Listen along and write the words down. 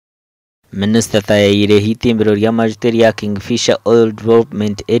Minisita yayire hitimbiro ry'amajuta ya Kingfisher Oil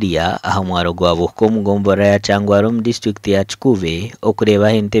Development Area aha mwaro gwa Buko mugombora ya Kyanga mu district ya KIKUUBE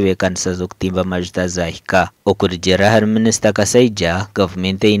okureba entebe kanisa zo kutimba amajuta zahika okurigera hari Minisita Kasaija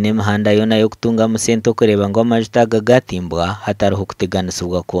government ine imihanda yona yo kutunga musento kureba ngo amajuta gagatimbwa hatariho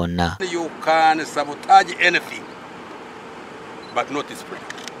kuteganisibwa kona. You can sabotage anything but not spread.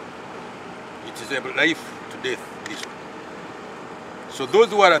 It is a life to death issue. So those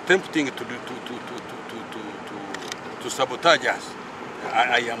who are attempting to sabotage us,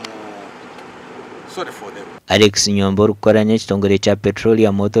 I am sorry for them. Alex Nyombo rukoranye kitongore cha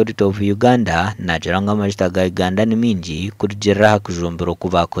Petroleum Authority of Uganda najaranga amajuta ga Uganda ni mingi kurigera kujumbiro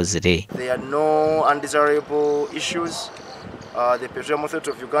kubakozire. There are no undesirable issues. The Petroleum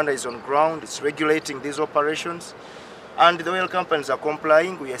Authority of Uganda is on ground. It's regulating these operations, and the oil companies are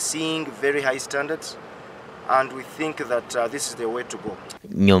complying. We are seeing very high standards, and we think that this is the way to go.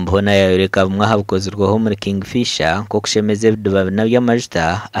 Nyombo na yareka mwahabukozirwaho muri Kingfisher ko kushemeze biduba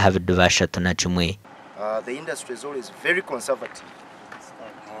by'amajuta aha biduba 3 The industry is always very conservative.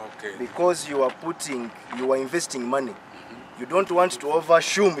 Okay. Because you are investing money. You don't want to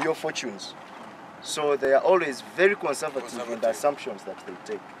overshoot your fortunes. So they are always very conservative in the assumptions that they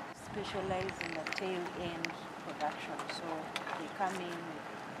take. Specialize in the tail end production, so they come in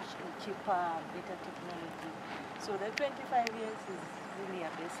with cheaper, better technology. So the 25 years is really a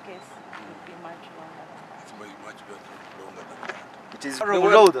best case. It would be much longer than that. It's much better, longer than that. It is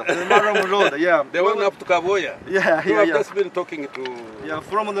road. Yeah. They went up to Kavoya. Yeah. I've just been talking to. Yeah,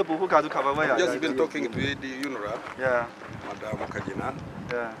 from the Buhuka to Kavoya. Just been talking to the UNRA. Yeah. Madam Kajina.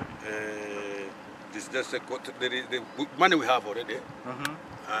 Yeah. This just the money we have already.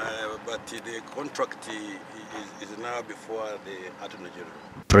 But the contract is now before the Attorney General.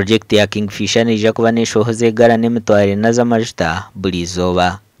 Project ya Kingfisher nije kubanishohoze gara n'emitware na z'amajuta buri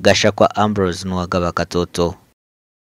zoba gashakwa Ambrose n'uwagaba katoto.